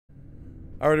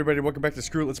Alright everybody, welcome back to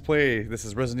Screw It, Let's Play. This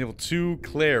is Resident Evil 2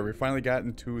 Claire. We finally got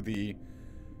into the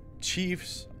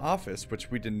Chief's office, which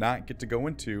we did not get to go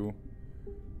into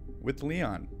with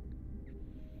Leon.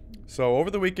 So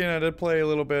over the weekend I did play a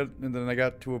little bit, and then I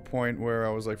got to a point where I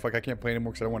was like, fuck, I can't play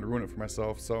anymore because I don't want to ruin it for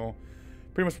myself. So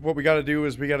pretty much what we got to do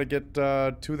is we got to get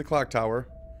to the clock tower.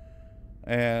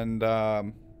 And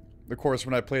of course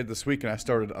when I played this weekend I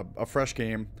started a fresh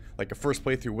game, like a first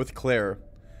playthrough with Claire.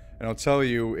 And I'll tell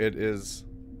you, it is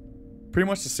pretty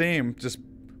much the same, just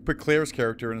put Claire's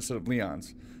character instead of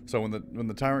Leon's. So when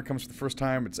the tyrant comes for the first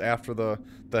time, it's after the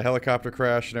helicopter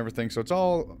crash and everything. So it's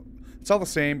all the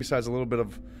same, besides a little bit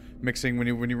of mixing when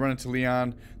you run into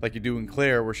Leon, like you do in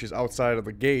Claire, where she's outside of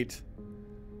the gate.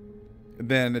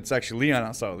 Then it's actually Leon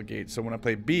outside of the gate. So when I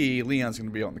play B, Leon's going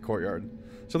to be out in the courtyard.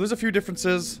 So there's a few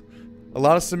differences, a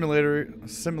lot of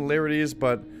similarities,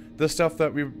 but this stuff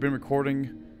that we've been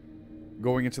recording,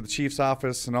 going into the chief's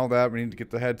office and all that, we need to get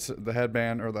the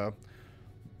headband or the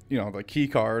key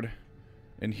card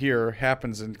in here,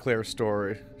 happens in Claire's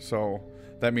story. So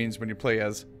that means when you play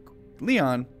as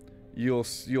Leon, you'll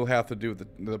have to do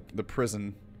the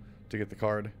prison to get the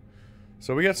card.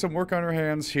 So we got some work on our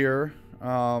hands here.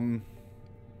 What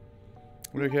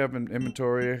do we have in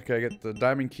inventory? Okay, I get the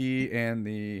diamond key and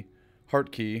the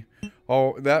heart key.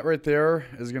 Oh, that right there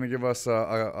is gonna give us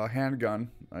a handgun.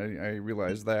 I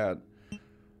realize that.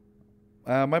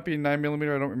 Might be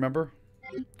 9mm, I don't remember.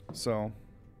 So,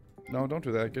 no, don't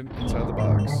do that. Get inside the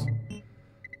box.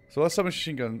 So that's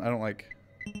submachine gun I don't like.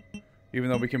 Even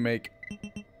though we can make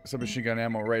submachine gun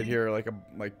ammo right here, like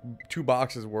 2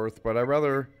 boxes worth. But I'd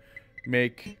rather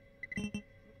make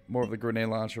more of the grenade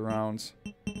launcher rounds.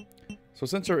 So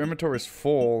since our inventory is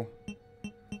full,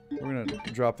 we're gonna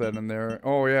drop that in there.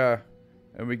 Oh yeah,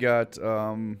 and we got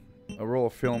a roll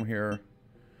of film here.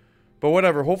 But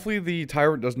whatever, hopefully the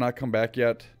tyrant does not come back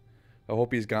yet. I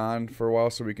hope he's gone for a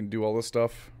while so we can do all this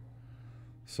stuff.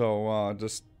 So,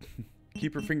 just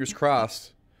keep your fingers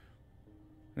crossed.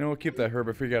 And we'll keep that herb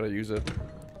if we gotta use it.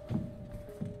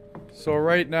 So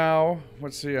right now,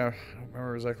 let's see, I don't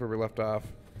remember exactly where we left off.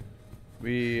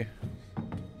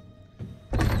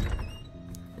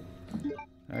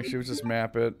 Actually, let's just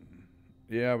map it.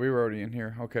 Yeah, we were already in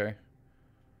here, okay.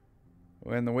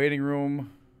 In the waiting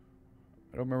room.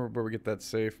 I don't remember where we get that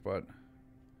safe, but...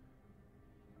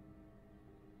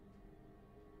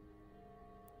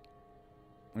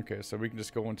 Okay, so we can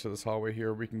just go into this hallway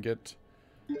here. We can get...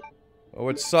 Oh,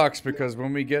 it sucks because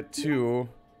when we get to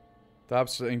the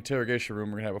opposite interrogation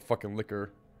room, we're gonna have a fucking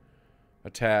liquor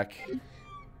attack.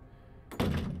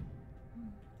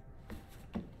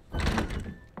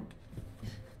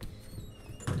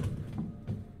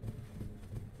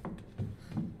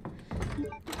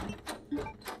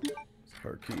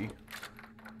 Heart key.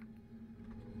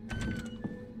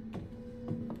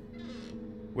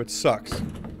 Which sucks.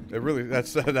 It really,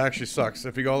 that actually sucks.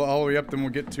 If you go all the way up, then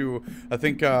we'll get to, I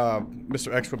think,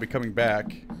 Mr. X will be coming back.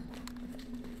 There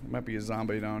might be a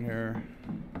zombie down here.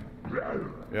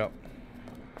 Yep.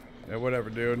 Yeah, whatever,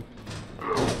 dude.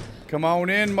 Come on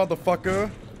in,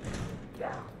 motherfucker.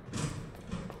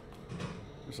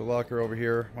 There's a locker over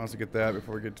here. Wants to get that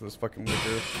before we get to this fucking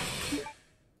liquor.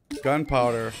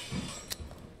 Gunpowder.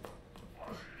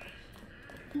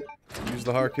 Use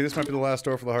the heart key. This might be the last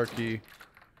door for the heart key.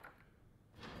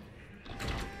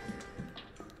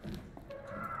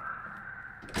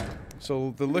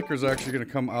 So the liquor's actually going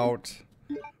to come out.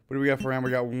 What do we got for ammo?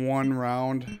 We got 1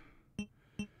 round.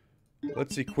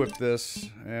 Let's equip this.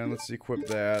 And let's equip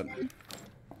that.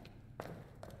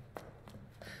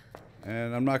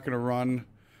 And I'm not going to run.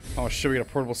 Oh shit, we got a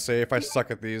portable safe. I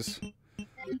suck at these.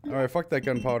 Alright, fuck that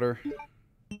gunpowder.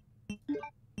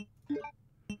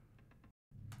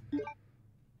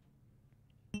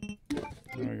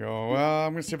 There we go. Well,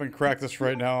 I'm gonna see if I can crack this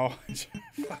right now.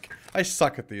 Fuck. I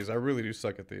suck at these. I really do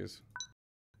suck at these.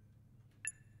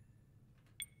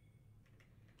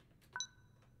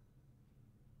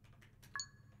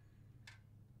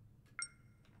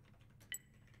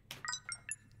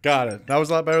 Got it. That was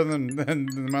a lot better than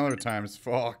my other times.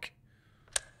 Fuck.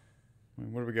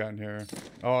 What do we got in here?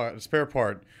 Oh, a spare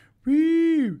part.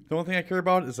 Woo! The only thing I care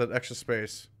about is that extra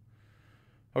space.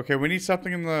 Okay, we need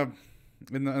something in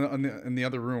the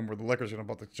other room where the liquor's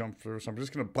about to jump through. So I'm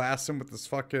just gonna blast him with this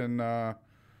fucking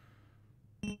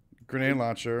grenade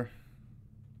launcher.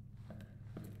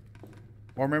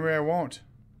 Or maybe I won't.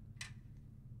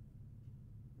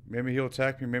 Maybe he'll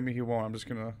attack me. Maybe he won't. I'm just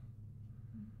gonna.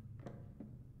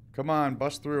 Come on,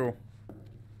 bust through.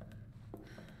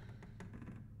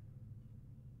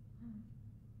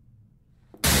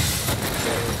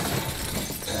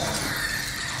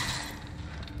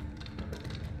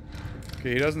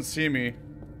 Okay, he doesn't see me.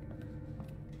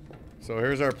 So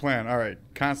here's our plan. All right,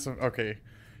 constant. Okay,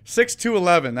 6 to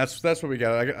 11. That's what we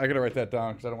got. I gotta write that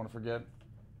down because I don't want to forget.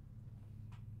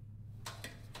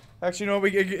 Actually, you know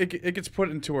what? It gets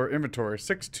put into our inventory.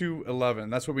 6 to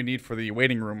 11. That's what we need for the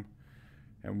waiting room,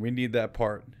 and we need that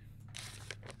part.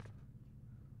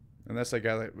 And that's that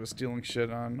guy that was stealing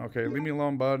shit on. Okay, leave me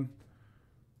alone, bud.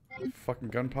 Fucking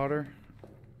gunpowder.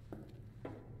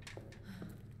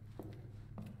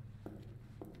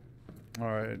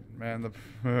 Alright, man,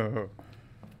 the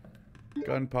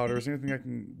gunpowder. Is there anything I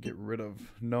can get rid of?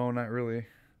 No, not really.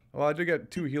 Well, I do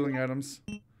get 2 healing items.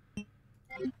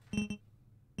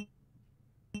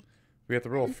 We have to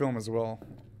roll film as well.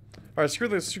 Alright, screw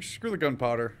the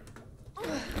gunpowder.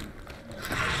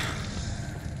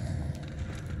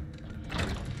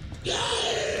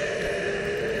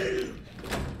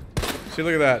 See,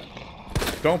 look at that.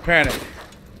 Don't panic.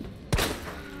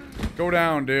 Go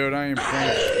down, dude. I ain't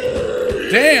panic.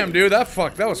 Damn, dude, that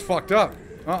was fucked up.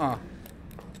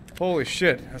 Holy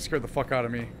shit, that scared the fuck out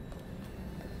of me.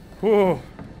 Whew.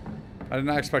 I did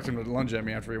not expect him to lunge at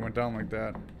me after he went down like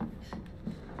that.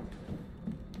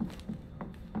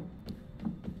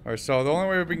 Alright, so the only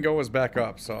way we can go is back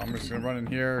up. So I'm just gonna run in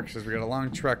here because we got a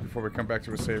long trek before we come back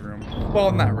to a save room.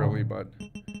 Well, not really, but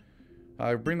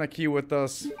bring that key with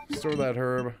us. Store that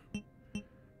herb.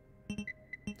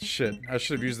 Shit, I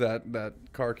should have used that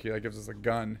car key. That gives us a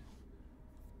gun.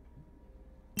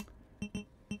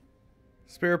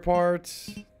 Spare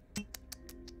parts.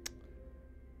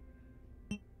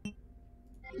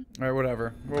 Alright,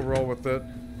 whatever. We'll roll with it.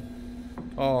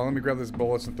 Oh, let me grab these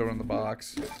bullets and throw it in the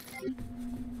box.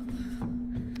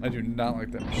 I do not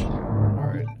like that machine gun.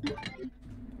 Alright.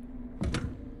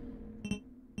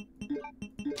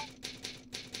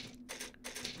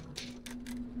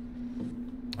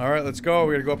 Alright, let's go.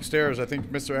 We gotta go upstairs. I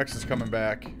think Mr. X is coming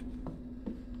back.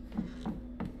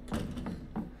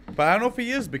 But I don't know if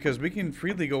he is, because we can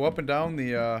freely go up and down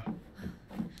the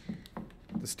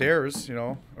stairs, you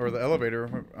know, or the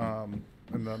elevator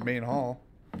in the main hall.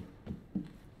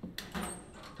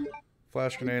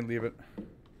 Flash grenade, leave it.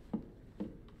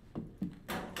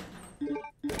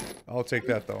 I'll take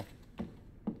that, though.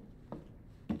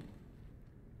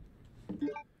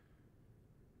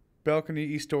 Balcony,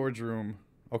 east storage room.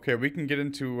 Okay, we can get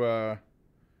into the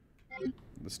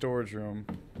storage room.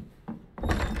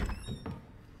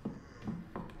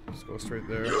 Just go straight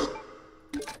there.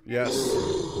 Yes.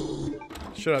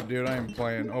 Shut up, dude. I am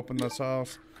playing. Open this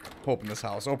house. Open this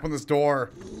house. Open this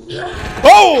door.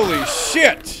 Holy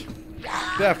shit!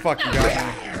 That fucking got me.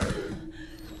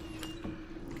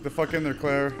 Get the fuck in there,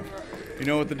 Claire. You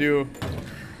know what to do.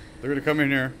 They're gonna come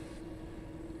in here.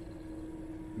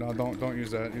 No, don't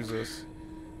use that. Use this.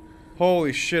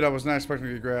 Holy shit, I was not expecting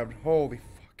to get grabbed. Holy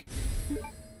fuck.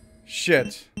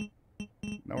 Shit.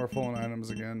 Now we're full on items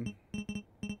again.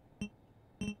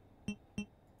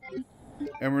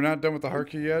 And we're not done with the heart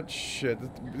key yet? Shit.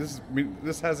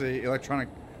 This has a electronic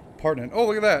part in it. Oh,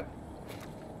 look at that.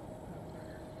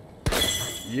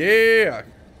 Yeah.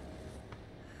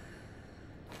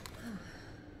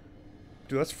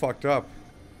 Dude, that's fucked up.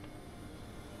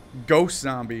 Ghost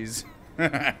zombies. We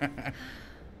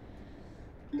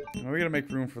gotta make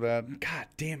room for that. God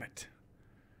damn it.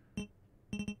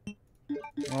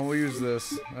 Well, we'll use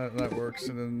this. That works.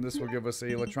 And then this will give us a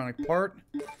electronic part.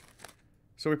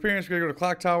 So we pretty much gotta go to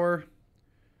Clock Tower.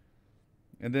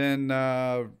 And then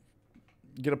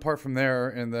get a part from there.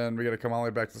 And then we gotta come all the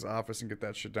way back to this office and get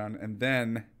that shit done. And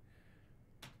then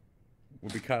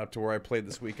we'll be caught up to where I played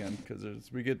this weekend. Because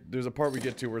there's a part we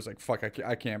get to where it's like, fuck,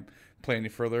 I can't play any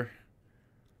further.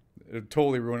 It'd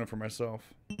totally ruin it for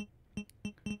myself.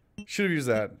 Should have used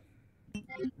that.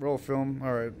 Roll film.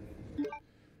 Alright.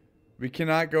 We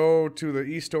cannot go to the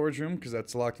east storage room because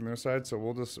that's locked on the other side. So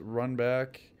we'll just run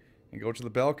back and go to the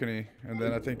balcony. And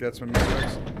then I think that's when Mr.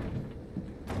 X...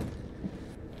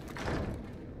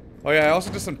 Oh yeah, I also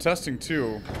did some testing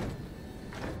too.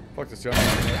 Fuck this young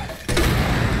man.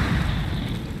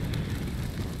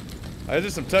 I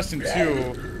did some testing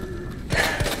too.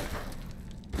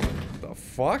 The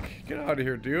fuck? Get out of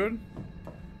here, dude.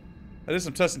 I did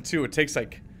some testing too. It takes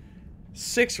like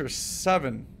 6 or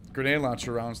 7 grenade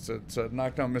launcher rounds to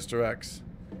knock down Mr. X.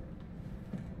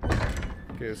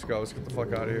 Okay, let's go. Let's get the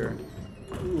fuck out of here.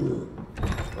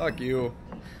 Fuck you.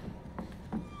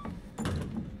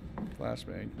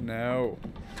 Flashbang. No.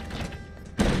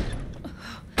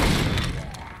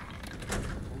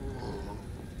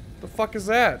 The fuck is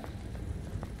that?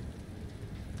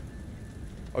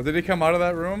 Oh, did he come out of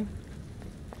that room?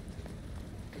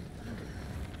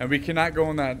 And we cannot go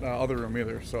in that other room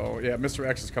either. So, yeah, Mr.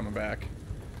 X is coming back.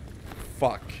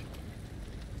 Fuck.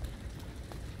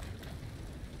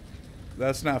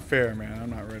 That's not fair, man.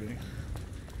 I'm not ready.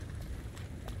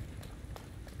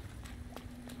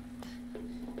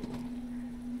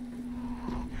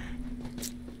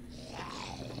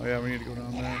 Oh yeah, we need to go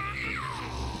down there.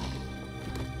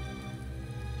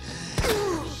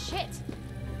 Shit.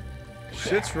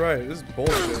 Shit's right. This is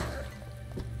bullshit.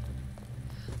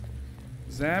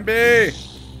 Zombie!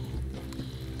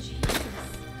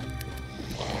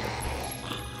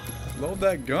 Load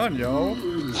that gun, yo.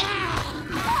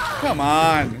 Come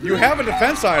on. You have a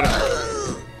defense item.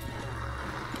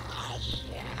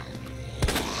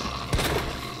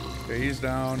 Okay, he's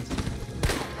down.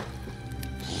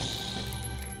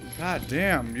 God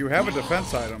damn, you have a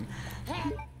defense item.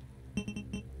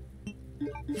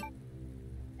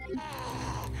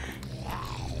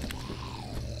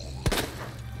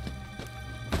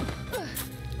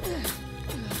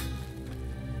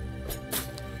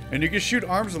 And you can shoot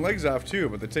arms and legs off too,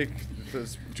 but they take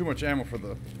there's too much ammo for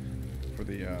the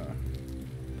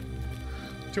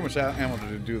too much ammo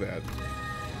to do that.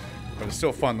 But it's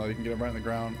still fun though. You can get him right on the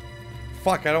ground.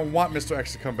 Fuck! I don't want Mr.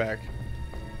 X to come back.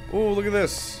 Oh, look at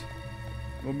this.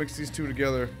 We'll mix these two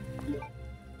together.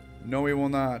 No, we will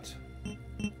not.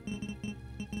 Okay,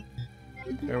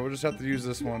 we'll just have to use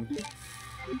this one,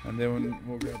 and then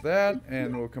we'll grab that,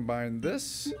 and we'll combine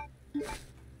this.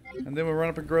 And then we'll run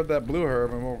up and grab that blue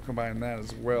herb and we'll combine that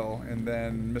as well. And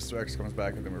then Mr. X comes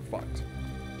back and then we're fucked.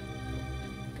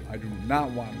 I do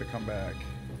not want him to come back.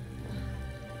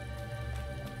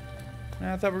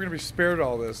 Man, I thought we were going to be spared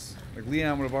all this. Like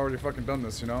Leon would have already fucking done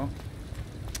this, you know?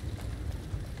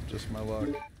 Just my luck.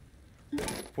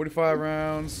 45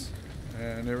 rounds.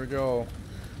 And here we go.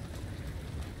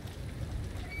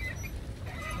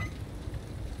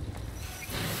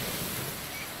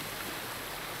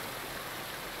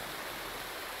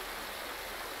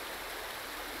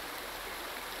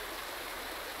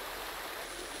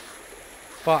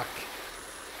 Fuck.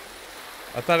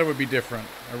 I thought it would be different.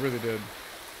 I really did.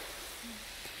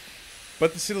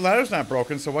 But see, the ladder's not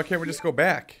broken, so why can't we just go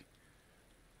back?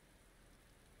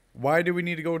 Why do we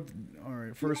need to go...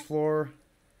 Alright, first floor.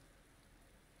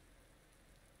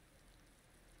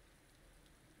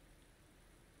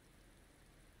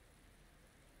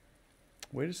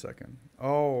 Wait a second.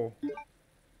 Oh.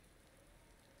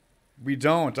 We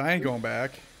don't. I ain't going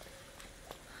back.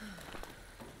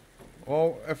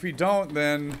 Well, if we don't,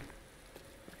 then...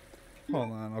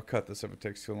 Hold on, I'll cut this if it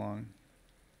takes too long.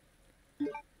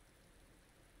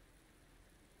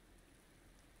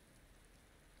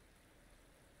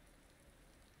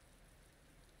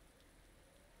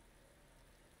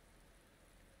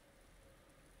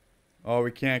 Oh,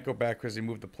 we can't go back because he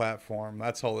moved the platform.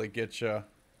 That's how they get you.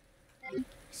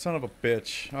 Son of a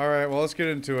bitch. Alright, well, let's get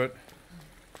into it.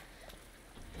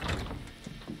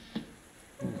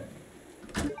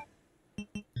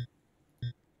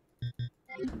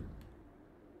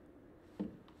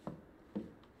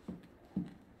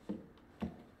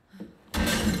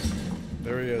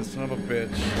 There he is, son of a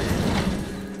bitch.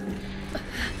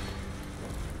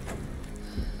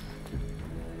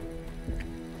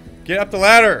 Get up the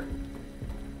ladder!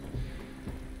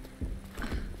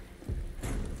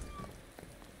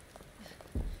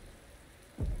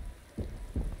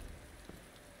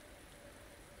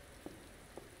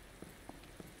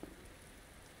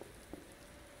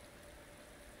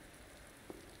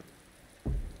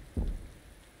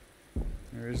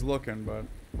 There he's looking, but...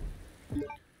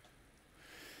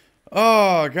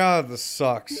 Oh, God, this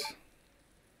sucks.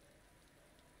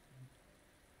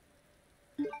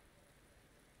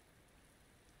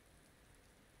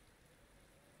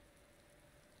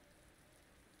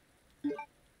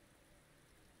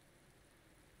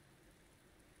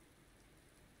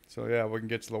 So, yeah, we can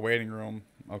get to the waiting room.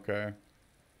 Okay.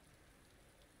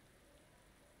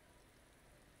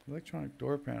 Electronic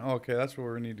door panel. Oh, okay, that's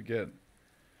what we need to get.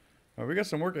 Oh, we got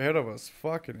some work ahead of us.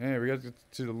 Fucking hey, we got to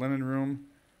get to the linen room.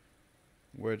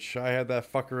 Which I had that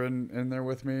fucker in there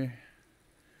with me.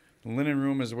 The linen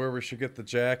room is where we should get the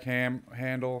jack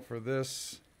handle for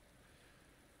this.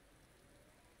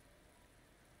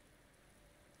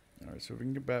 Alright, so if we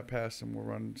can get back past him, we'll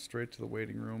run straight to the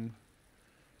waiting room.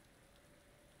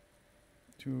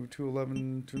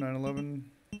 211, 2911.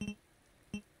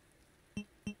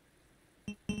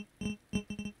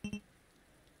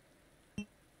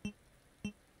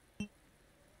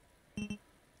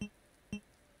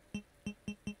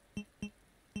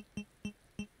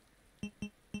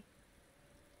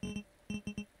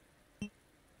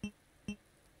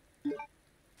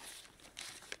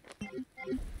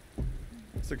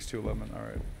 Six two 11. All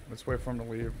right, let's wait for him to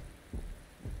leave.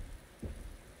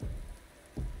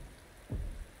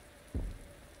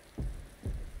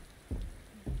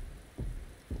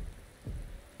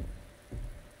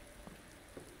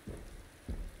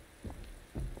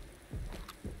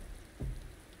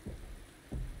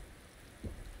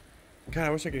 God, I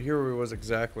wish I could hear where he was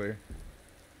exactly.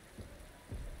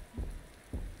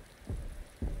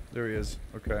 There he is.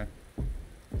 Okay.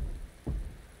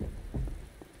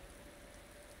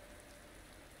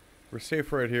 We're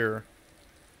safe right here.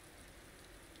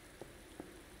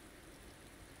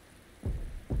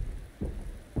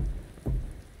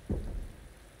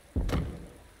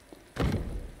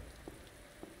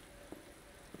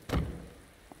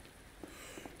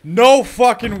 No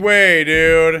fucking way,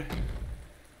 dude.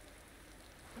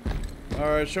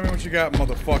 Alright, show me what you got,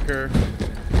 motherfucker.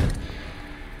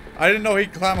 I didn't know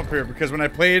he'd climb up here because when I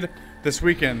played this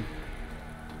weekend,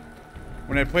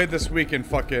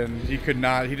 fucking, he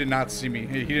did not see me.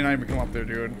 He did not even come up there,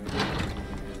 dude.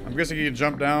 I'm guessing he can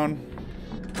jump down.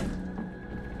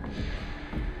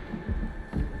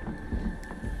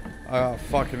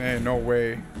 Fucking A, no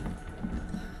way.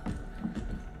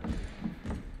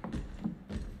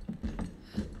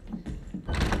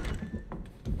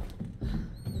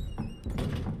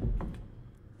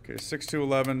 Okay,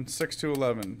 6-2-11,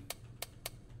 6-2-11.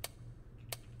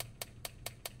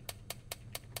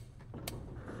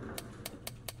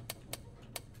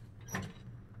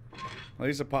 At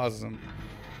least it pauses him.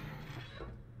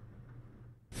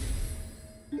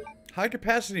 High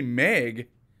capacity Meg.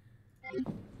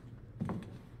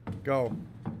 Go.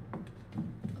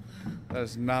 That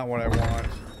is not what I want.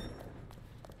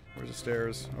 Where's the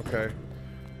stairs? Okay.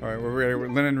 Alright, we're ready. We're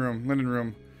linen room. Linen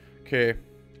room. Okay.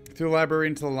 Through the library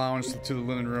into the lounge to the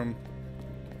linen room.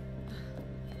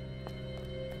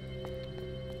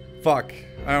 Fuck.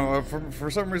 I don't know.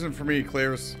 For some reason, for me,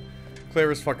 Claire's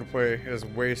fucking play is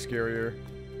way scarier.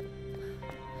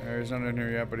 He's not in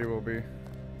here yet, but he will be.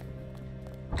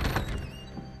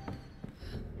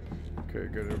 Okay,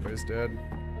 good. Everybody's dead.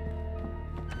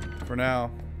 For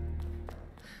now.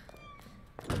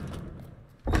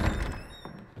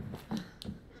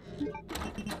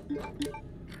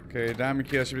 Okay, diamond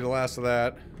key, that should be the last of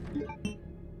that.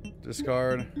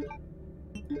 Discard.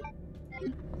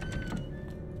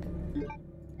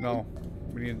 No,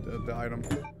 we need the item.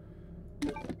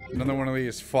 Another one of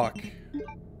these, fuck.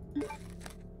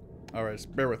 Alright,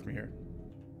 bear with me here.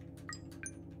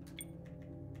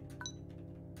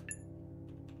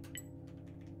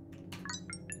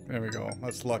 There we go,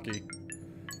 that's lucky.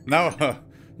 No,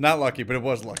 not lucky, but it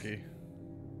was lucky.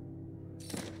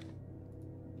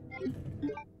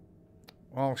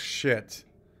 Oh shit.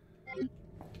 I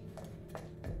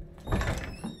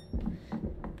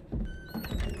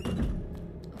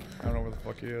don't know where the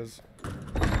fuck he is.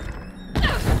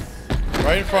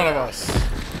 Right in front of us.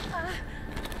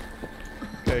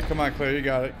 Okay, come on, Claire, you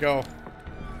got it. Go.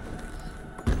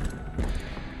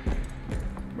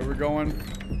 Where we going?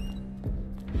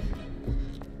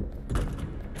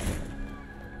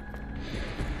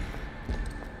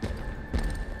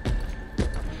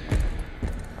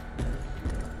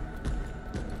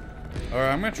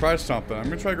 Alright, I'm gonna try something. I'm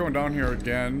gonna try going down here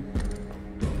again.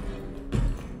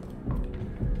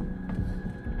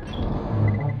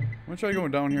 I'm gonna try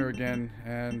going down here again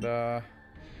and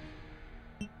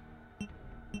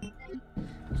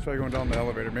let's try going down the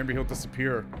elevator. Maybe he'll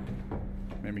disappear.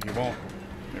 Maybe he won't.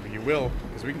 Maybe he will.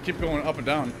 Because we can keep going up and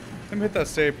down. Let me hit that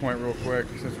save point real quick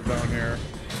since we're down here.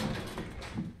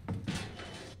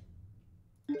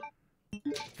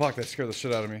 Fuck, that scared the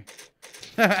shit out of me.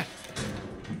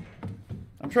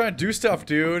 I'm trying to do stuff,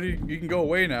 dude. You can go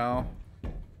away now.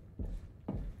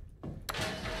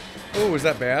 Oh, is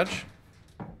that badge?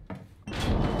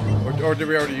 Or did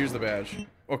we already use the badge?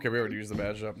 Okay, we already used the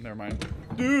badge up. Never mind.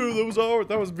 Dude,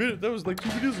 that was like 2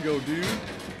 videos ago, dude.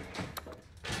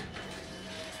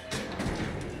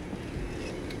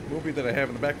 The movie that I have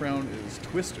in the background is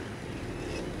Twister.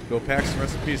 Bill Paxton,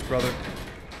 rest in peace, brother.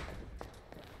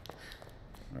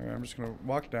 Alright, I'm just gonna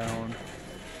walk down.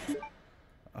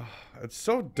 It's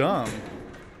so dumb.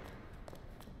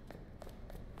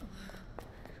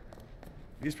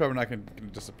 He's probably not gonna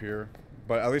disappear,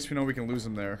 but at least we know we can lose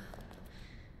him there.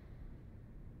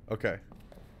 Okay.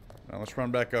 Now let's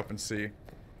run back up and see.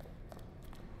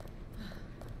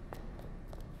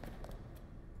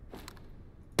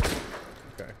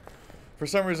 Okay. For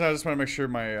some reason, I just want to make sure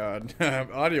my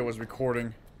audio was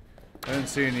recording. I didn't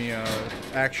see any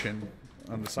action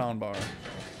on the soundbar.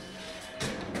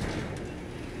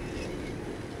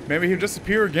 Maybe he'll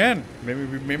disappear again.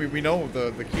 Maybe we know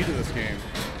the key to this game.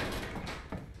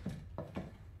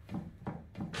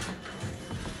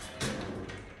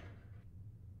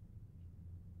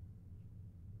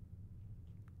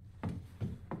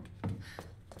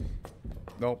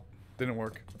 Nope, didn't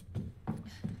work.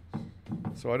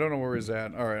 So I don't know where he's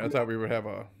at. Alright, I thought we would have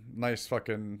a nice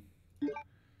fucking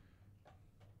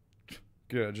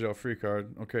get out of jail free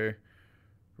card. Okay.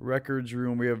 Records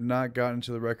room. We have not gotten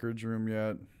to the records room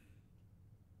yet.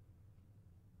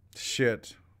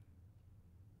 Shit.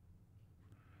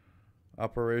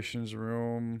 Operations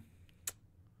room.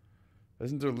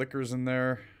 Isn't there liquors in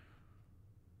there?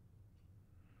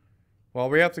 Well,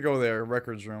 we have to go there.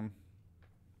 Records room.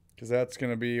 Because that's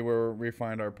going to be where we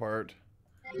find our part.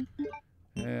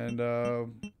 And,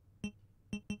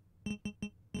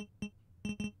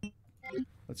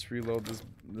 let's reload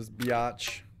this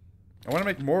biatch. I want to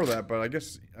make more of that, but I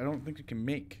guess I don't think you can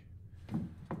make.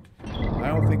 I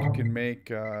don't think you can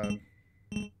make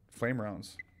flame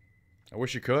rounds. I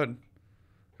wish you could.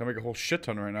 I make a whole shit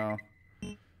ton right now.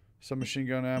 Submachine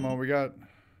gun ammo. We can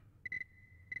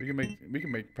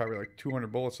make probably like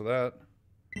 200 bullets of that.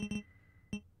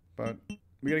 But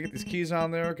we gotta get these keys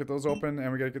on there, get those open,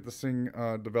 and we gotta get this thing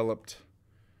developed.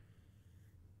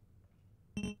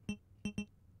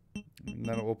 And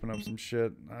that'll open up some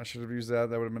shit. I should have used that.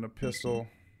 That would have been a pistol.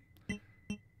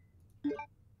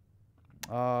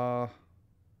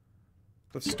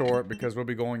 Let's store it because we'll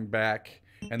be going back.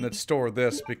 And let's store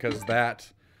this because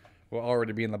that will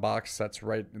already be in the box that's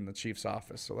right in the chief's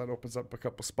office. So that opens up a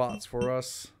couple spots for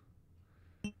us.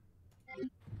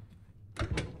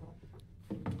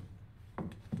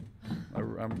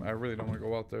 I really don't want to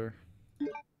go out there.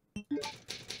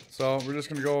 So we're just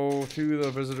gonna go through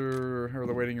the visitor or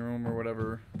the waiting room or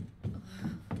whatever.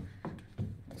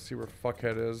 Let's see where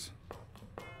fuckhead is.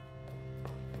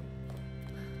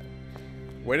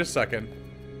 Wait a second.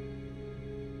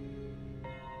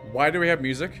 Why do we have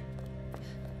music?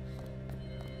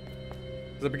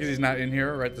 Is that because he's not in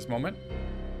here right this moment?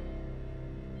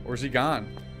 Or is he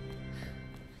gone?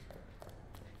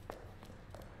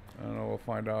 I don't know, we'll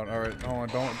find out. Alright, hold on,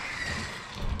 don't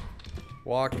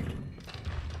walk.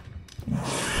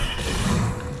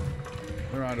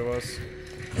 They're onto us.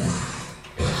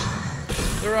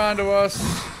 They're onto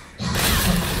us.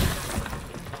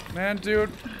 Man, dude.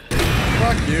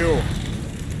 Fuck you.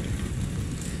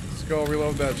 Let's go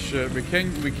reload that shit. We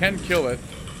can kill it.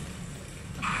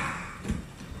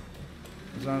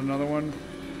 Is that another one?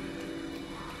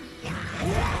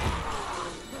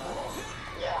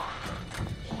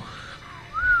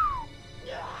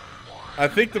 I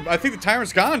think the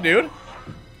timer's gone, dude.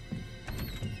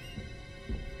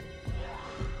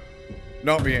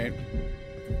 Nope, he ain't.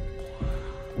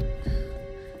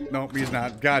 Nope, he's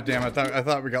not. God damn, I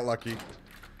thought we got lucky.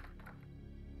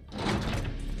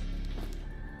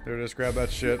 There it is, grab that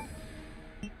shit.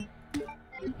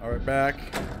 Alright, back.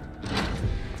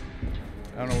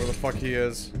 I don't know where the fuck he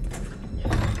is.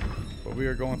 But we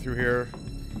are going through here.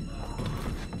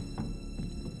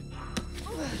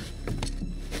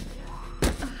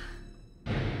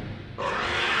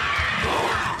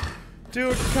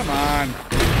 Dude, come on.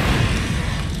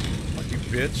 Fuck you,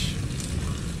 bitch.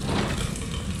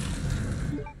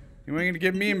 You ain't gonna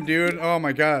get memed, dude. Oh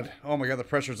my god. Oh my god, the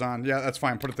pressure's on. Yeah, that's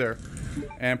fine. Put it there.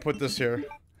 And put this here.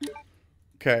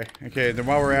 Okay. Okay, then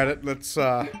while we're at it, let's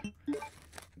get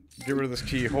rid of this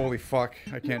key. Holy fuck.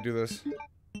 I can't do this.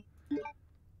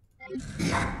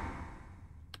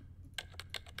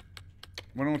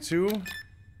 102.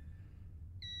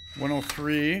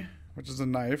 103, which is a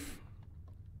knife.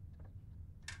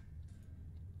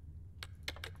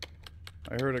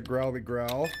 I heard a growly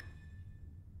growl.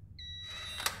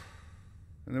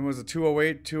 And then was it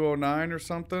 208, 209 or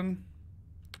something?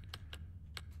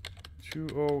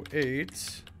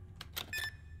 208.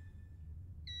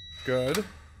 Good.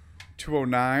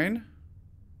 209.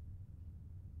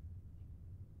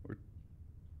 Or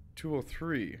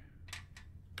 203. I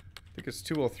think it's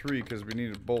 203 because we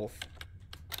needed both.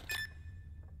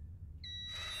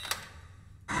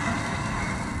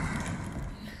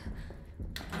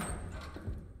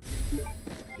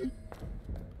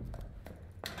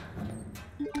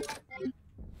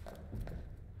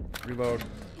 Reload.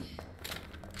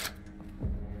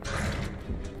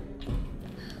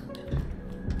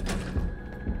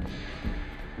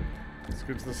 Let's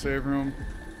get to the save room.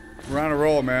 We're on a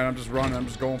roll, man. I'm just running. I'm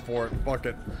just going for it. Fuck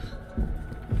it.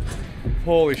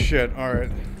 Holy shit.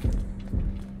 Alright.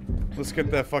 Let's get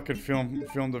that fucking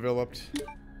film developed.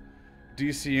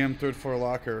 DCM, third floor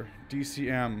locker.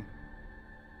 DCM.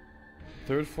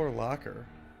 Third floor locker.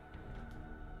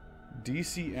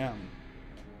 DCM.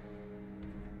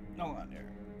 Hold on here.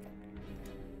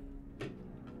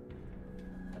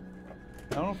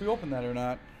 I don't know if we opened that or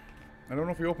not. I don't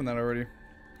know if we opened that already.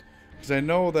 Because I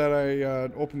know that I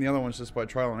opened the other ones just by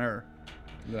trial and error.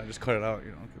 And then I just cut it out, you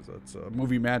know, because that's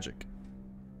movie magic.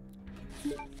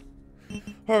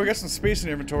 Oh, we got some space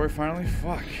in inventory finally.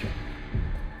 Fuck.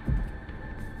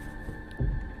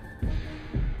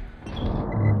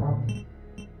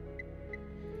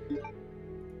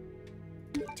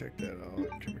 Take that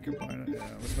out. Can we combine it? Yeah,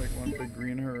 let's make one big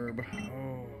green herb.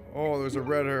 Oh, there's a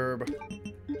red herb.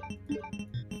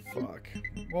 Fuck.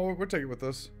 Well, we'll take it with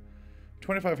us.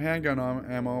 25 handgun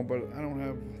ammo, but I don't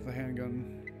have the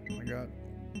handgun. I got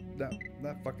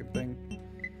that fucking thing.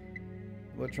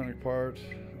 Electronic part.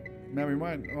 Man, we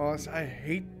might. Oh, I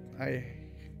hate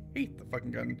the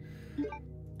fucking gun.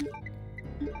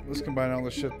 Let's combine all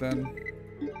this shit then.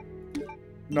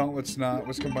 No, let's not.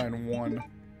 Let's combine one.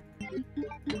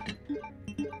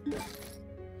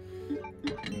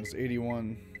 That's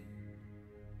 81.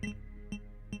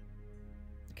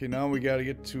 Okay, now we gotta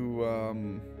get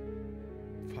to,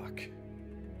 fuck.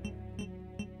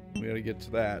 We gotta get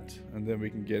to that, and then we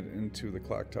can get into the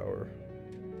clock tower.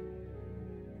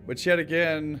 But yet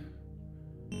again,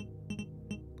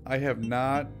 I have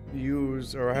not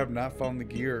used, or I have not found the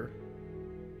gear.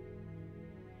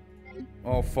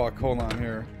 Oh fuck, hold on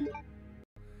here.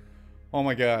 Oh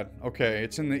my god. Okay,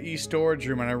 it's in the east storage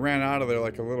room and I ran out of there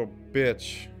like a little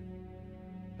bitch.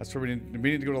 That's where we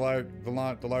need to go to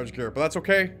the large gear. But that's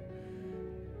okay.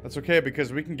 That's okay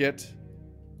because we can get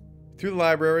through the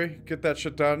library, get that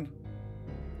shit done,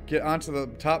 get onto the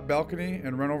top balcony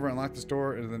and run over and lock this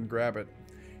door and then grab it.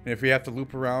 And if we have to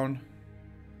loop around,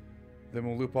 then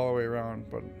we'll loop all the way around,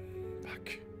 but fuck.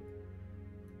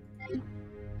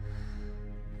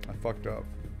 I fucked up.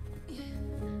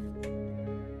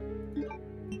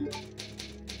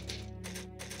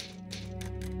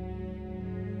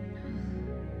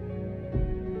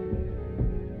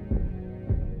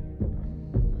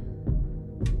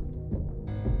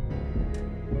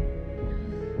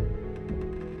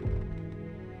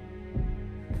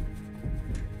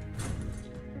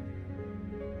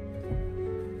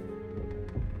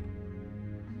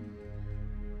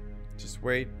 Just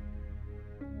wait.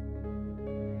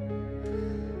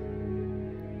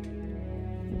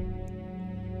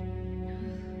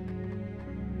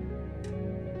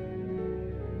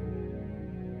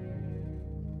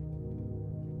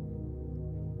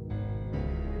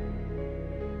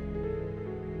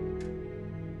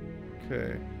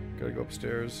 Okay, gotta go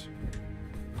upstairs.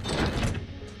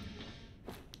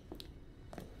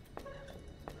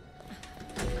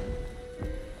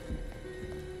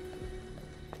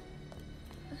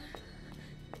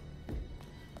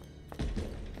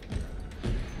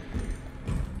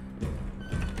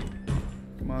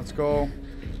 Come on, let's go.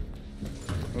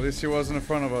 At least he wasn't in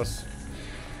front of us.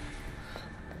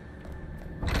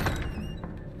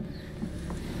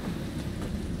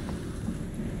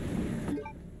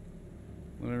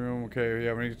 Okay,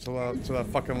 yeah, we need to that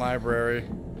fucking library.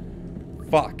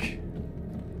 Fuck.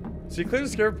 See, clear the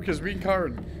scare because we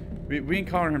encountered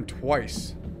him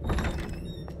twice.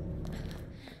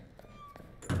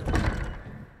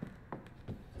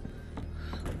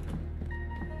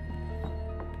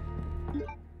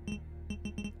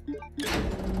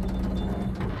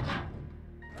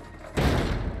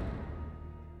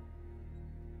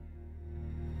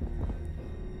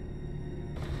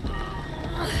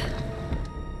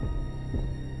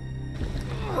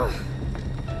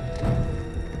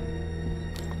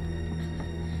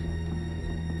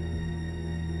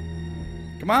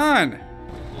 Come on!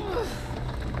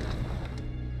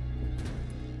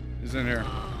 He's in here.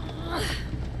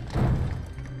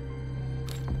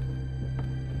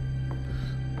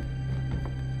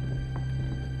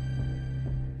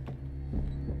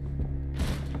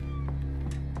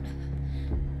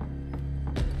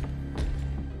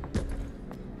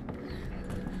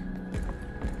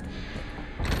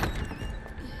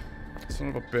 Son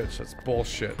of a bitch, that's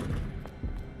bullshit.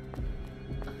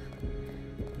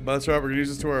 But that's right, we're gonna use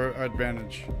this to our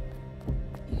advantage.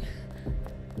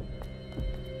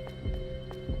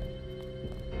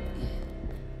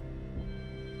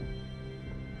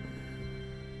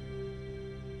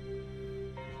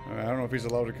 I don't know if he's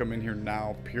allowed to come in here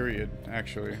now, period,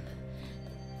 actually.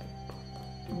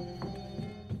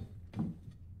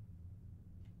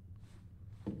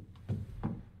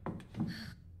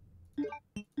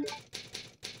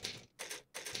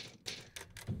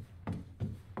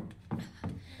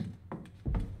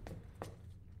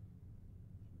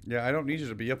 Yeah, I don't need you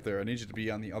to be up there. I need you to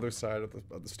be on the other side of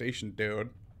the station, dude.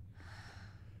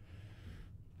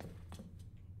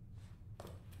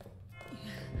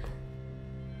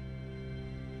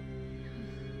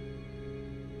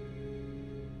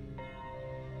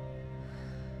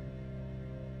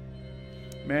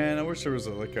 Man, I wish there was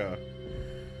we could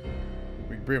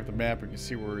bring up the map and we could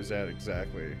see where he's at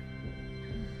exactly.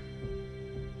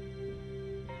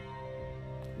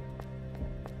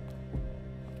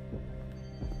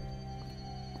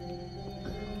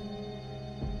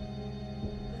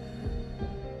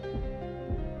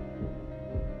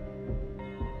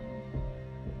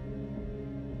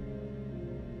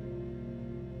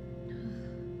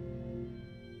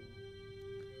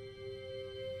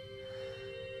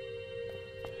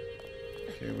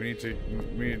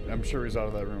 Okay, I'm sure he's out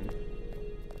of that room.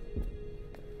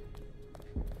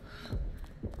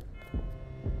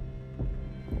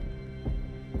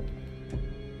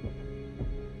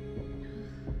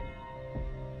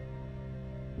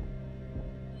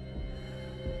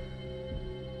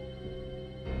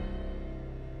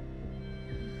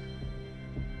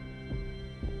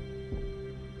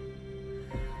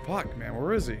 Fuck, man,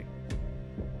 where is he?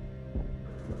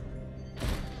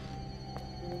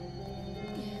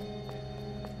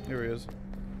 Here he is.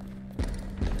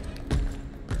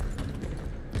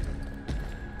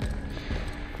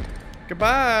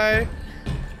 Goodbye!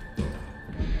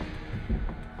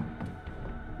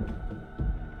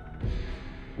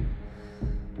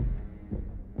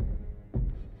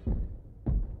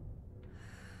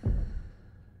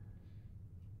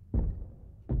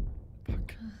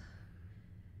 Fuck.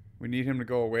 We need him to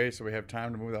go away so we have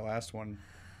time to move that last one.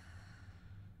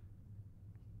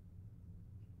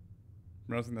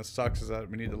 Another thing that sucks is that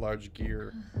we need the large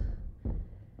gear.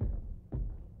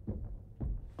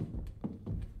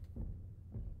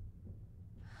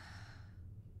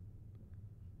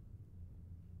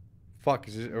 Fuck,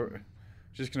 is it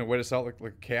just gonna wait us out like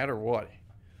a cat or what?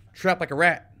 Trapped like a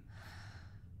rat.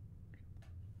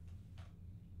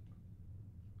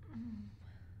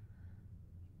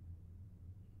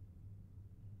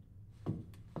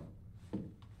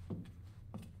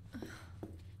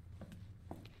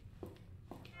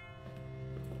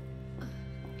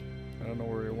 I don't know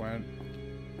where he went.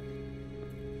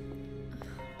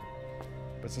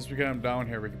 But since we got him down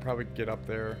here, we could probably get up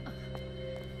there.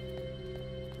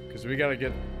 Because we gotta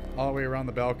get all the way around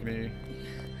the balcony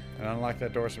and unlock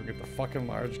that door so we get the fucking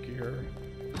large gear.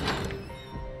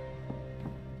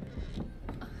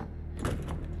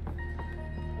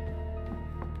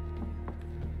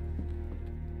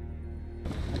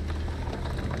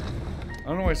 I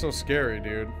don't know why it's so scary,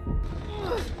 dude.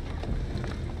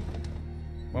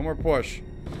 One more push.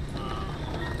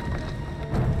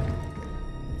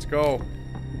 Let's go.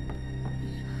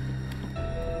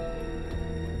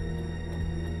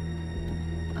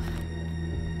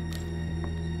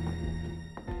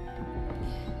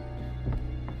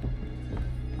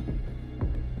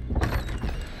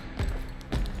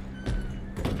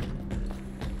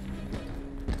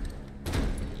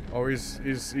 Oh,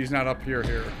 he's not up here.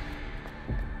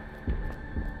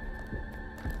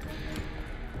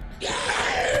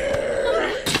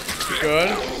 Good.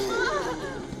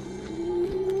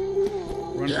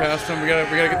 Run past him. We gotta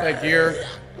get that gear.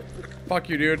 Fuck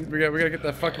you, dude. We gotta get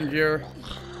that fucking gear.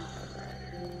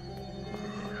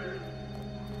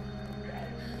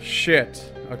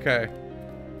 Shit. Okay.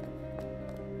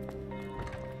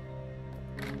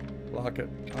 Lock it.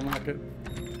 Unlock it.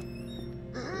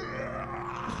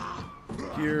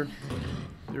 Gear.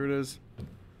 Here it is.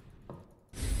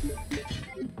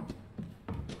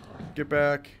 Get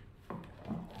back.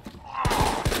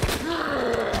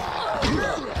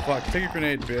 Fuck, take a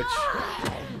grenade, bitch.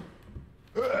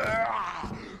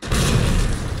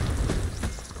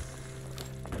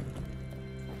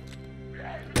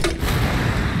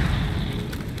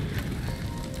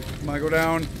 Come on, go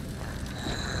down.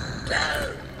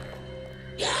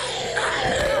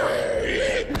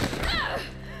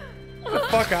 Get the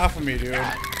fuck off of me, dude.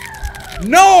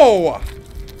 No!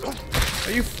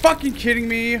 Are you fucking kidding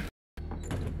me?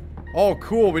 Oh,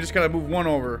 cool. We just gotta move one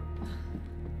over.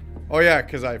 Oh, yeah,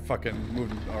 because I fucking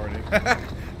moved them already.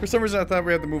 For some reason, I thought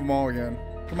we had to move them all again.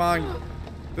 Come on.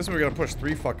 This one we gotta push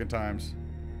 3 fucking times.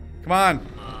 Come on.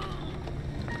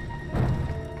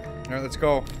 Alright, let's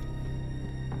go.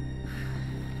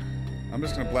 I'm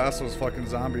just gonna blast those fucking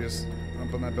zombies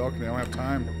up on that balcony. I don't have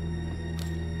time.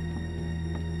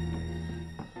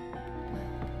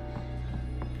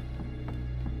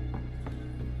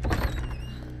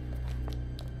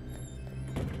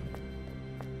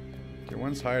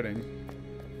 One's hiding.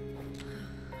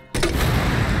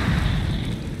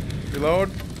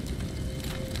 Reload.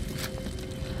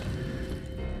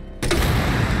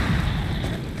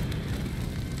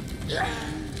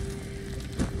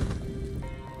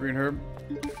 Green herb.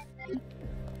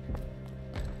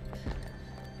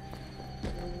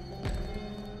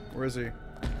 Where is he?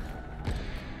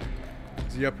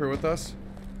 Is he up here with us?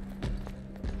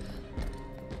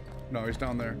 No, he's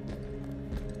down there.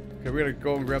 Okay, we gotta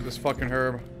go and grab this fucking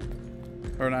herb.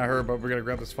 Or not herb, but we gotta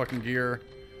grab this fucking gear.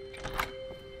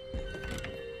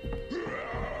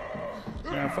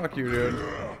 Yeah, fuck you, dude.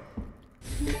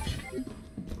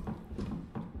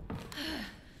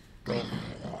 Go.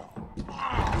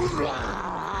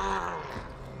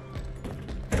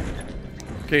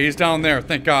 Okay, he's down there,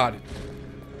 thank God.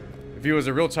 If he was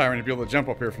a real tyrant, he'd be able to jump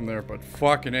up here from there, but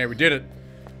fucking A, we did it.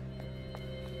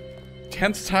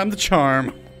 10th time the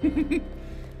charm.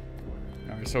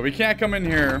 Alright, so we can't come in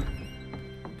here.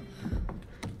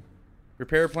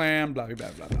 Repair plan, blah, blah,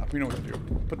 blah, blah. We know what to do.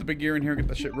 Put the big gear in here, get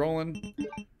the shit rolling.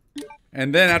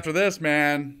 And then after this,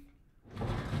 man,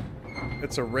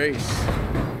 it's a race.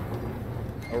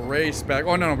 A race back.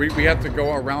 Oh, no, we have to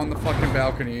go around the fucking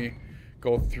balcony,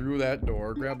 go through that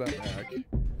door, grab that back.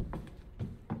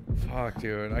 Fuck,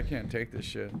 dude, I can't take this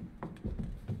shit.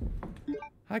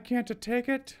 I can't take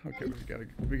it. Okay,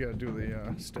 we gotta do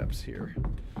the steps here.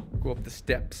 Go up the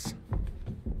steps.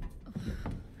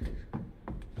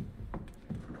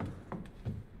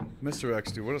 Mr.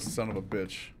 X, dude, what a son of a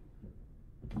bitch.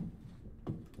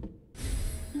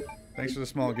 Thanks for the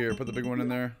small gear. Put the big one in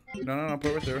there. No,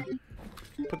 put it right there.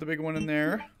 Put the big one in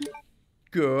there.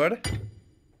 Good.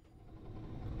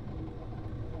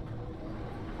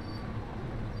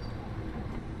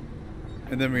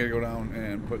 And then we gotta go down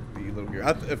and put the little gear.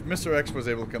 If Mr. X was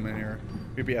able to come in here,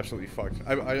 we'd be absolutely fucked.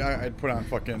 I'd put on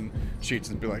fucking sheets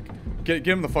and be like, get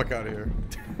him the fuck out of here.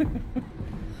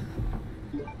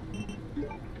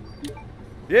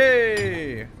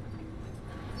 Yay!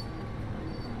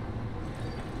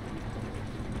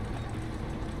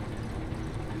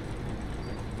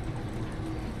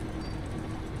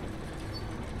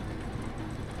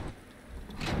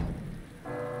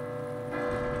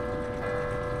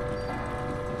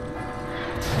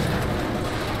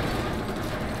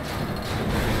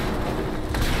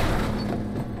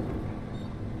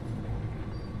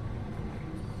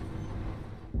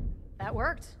 That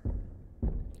worked.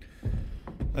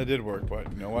 That did work,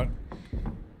 but you know what?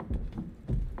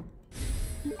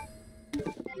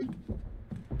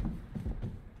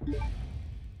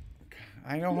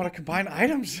 I know how to combine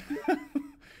items.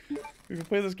 We can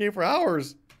play this game for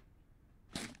hours.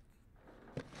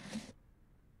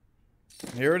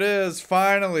 Here it is,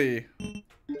 finally.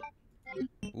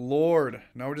 Lord,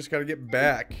 now we just gotta get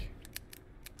back.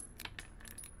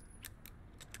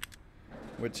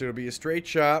 Which it'll be a straight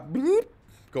shot. Bloop.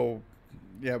 Go.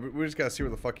 Yeah, but we just gotta see where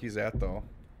the fuck he's at, though.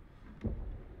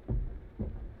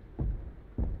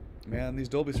 Man, these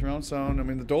Dolby surround sound. I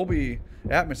mean, the Dolby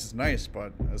Atmos is nice,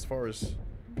 but as far as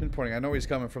pinpointing, I know he's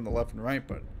coming from the left and right,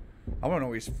 but I want to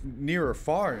know he's near or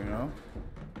far, you know?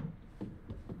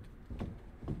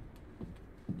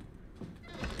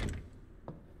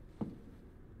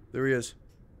 There he is.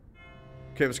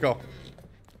 Okay, let's go.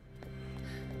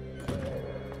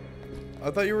 I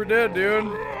thought you were dead, dude.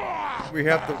 We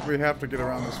have to get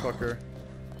around this fucker.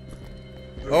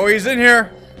 Oh, he's in here.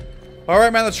 All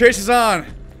right, man, the chase is on.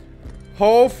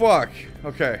 Oh fuck.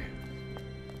 Okay.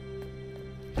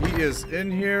 He is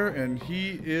in here and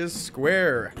he is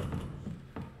square.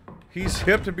 He's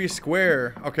hip to be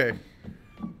square. Okay.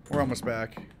 We're almost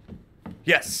back.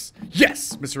 Yes.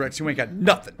 Yes, Mr. X, you ain't got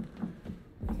nothing.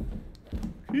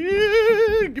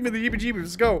 Give me the yeebie-jeebies.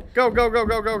 Let's go. Go, go, go,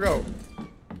 go, go, go.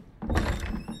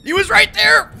 He was right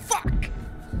there! Fuck!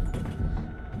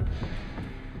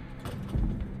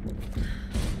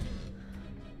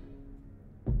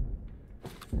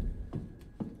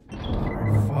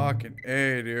 Fucking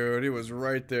A, dude. He was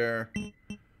right there.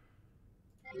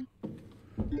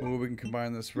 Ooh, we can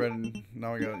combine this red and...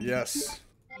 Now we got it. Yes.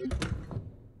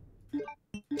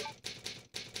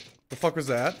 The fuck was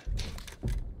that?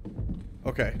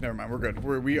 Okay, never mind. We're good.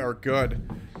 We are good.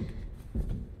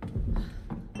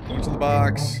 Go into the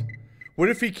box. What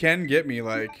if he can get me,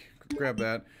 like... Grab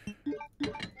that.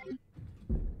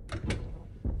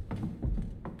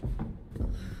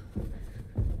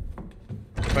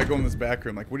 If I go in this back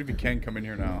room, like, what if he can come in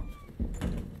here now?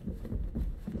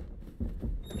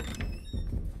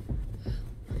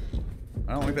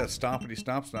 I don't like that stompity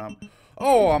stomp stomp.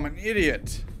 Oh, I'm an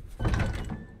idiot.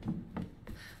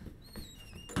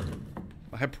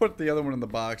 I put the other one in the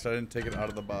box. I didn't take it out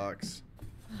of the box.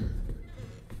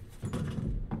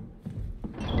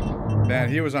 Man,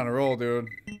 he was on a roll, dude.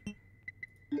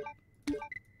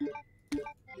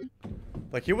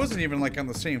 Like, he wasn't even, like, on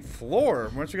the same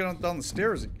floor. Once you got down the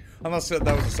stairs, unless that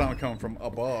was the sound coming from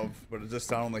above, but it just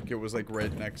sounded like it was, like,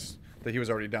 right next, that he was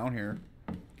already down here.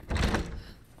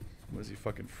 Was he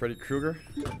fucking Freddy Krueger?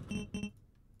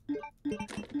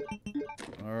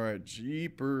 Alright,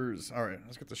 jeepers. Alright,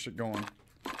 let's get this shit going.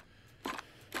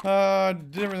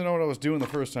 Didn't really know what I was doing the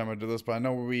first time I did this, but I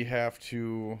know we have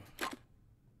to...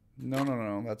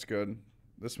 No, that's good.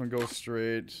 This one goes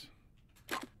straight.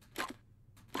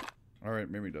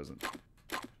 Alright, maybe it doesn't.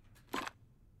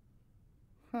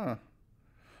 Huh.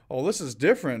 Oh, this is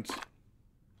different.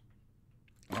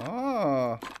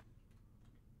 Ah.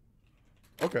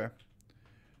 Okay.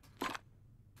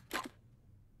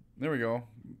 There we go.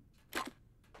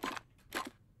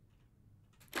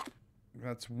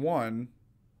 That's one.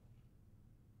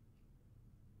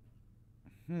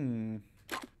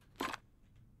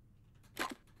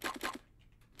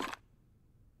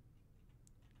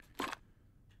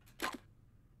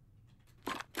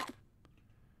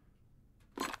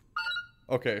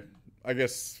 Okay, I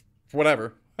guess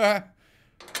whatever. I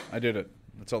did it.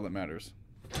 That's all that matters.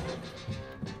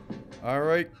 All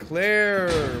right,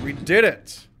 Claire, we did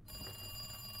it.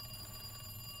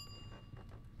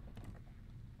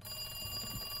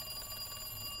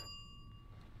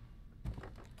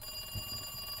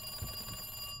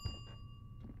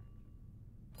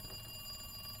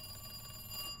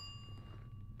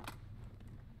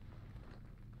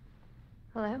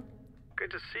 Hello? Good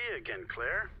to see you again,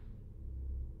 Claire.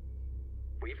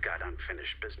 We've got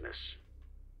unfinished business.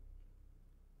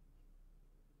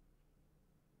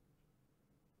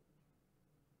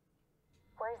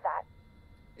 Where's that?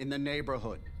 In the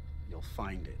neighborhood. You'll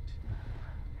find it.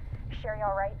 Sherry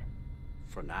all right?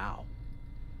 For now.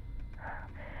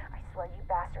 I swear, you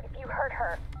bastard, if you hurt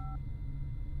her...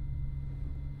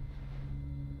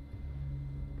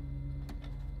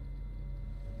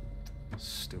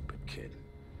 Stupid kid.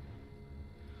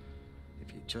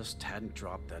 If you just hadn't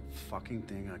dropped that fucking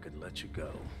thing, I could let you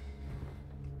go.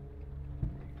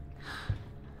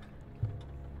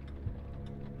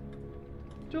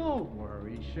 Don't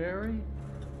worry, Sherry.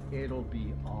 It'll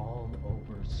be all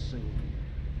over soon.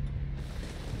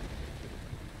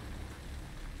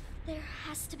 There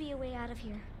has to be a way out of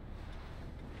here.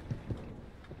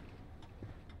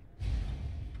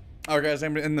 Alright guys,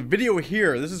 I'm in the video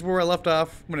here. This is where I left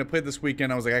off when I played this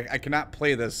weekend. I was like, I cannot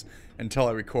play this until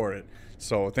I record it.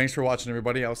 So thanks for watching,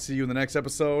 everybody. I'll see you in the next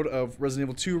episode of Resident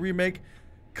Evil 2 Remake,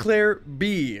 Claire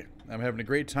B. I'm having a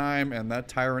great time, and that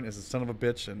tyrant is a son of a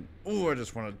bitch, and ooh, I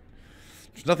just want to...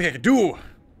 There's nothing I can do!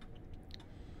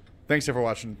 Thanks for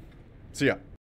watching. See ya.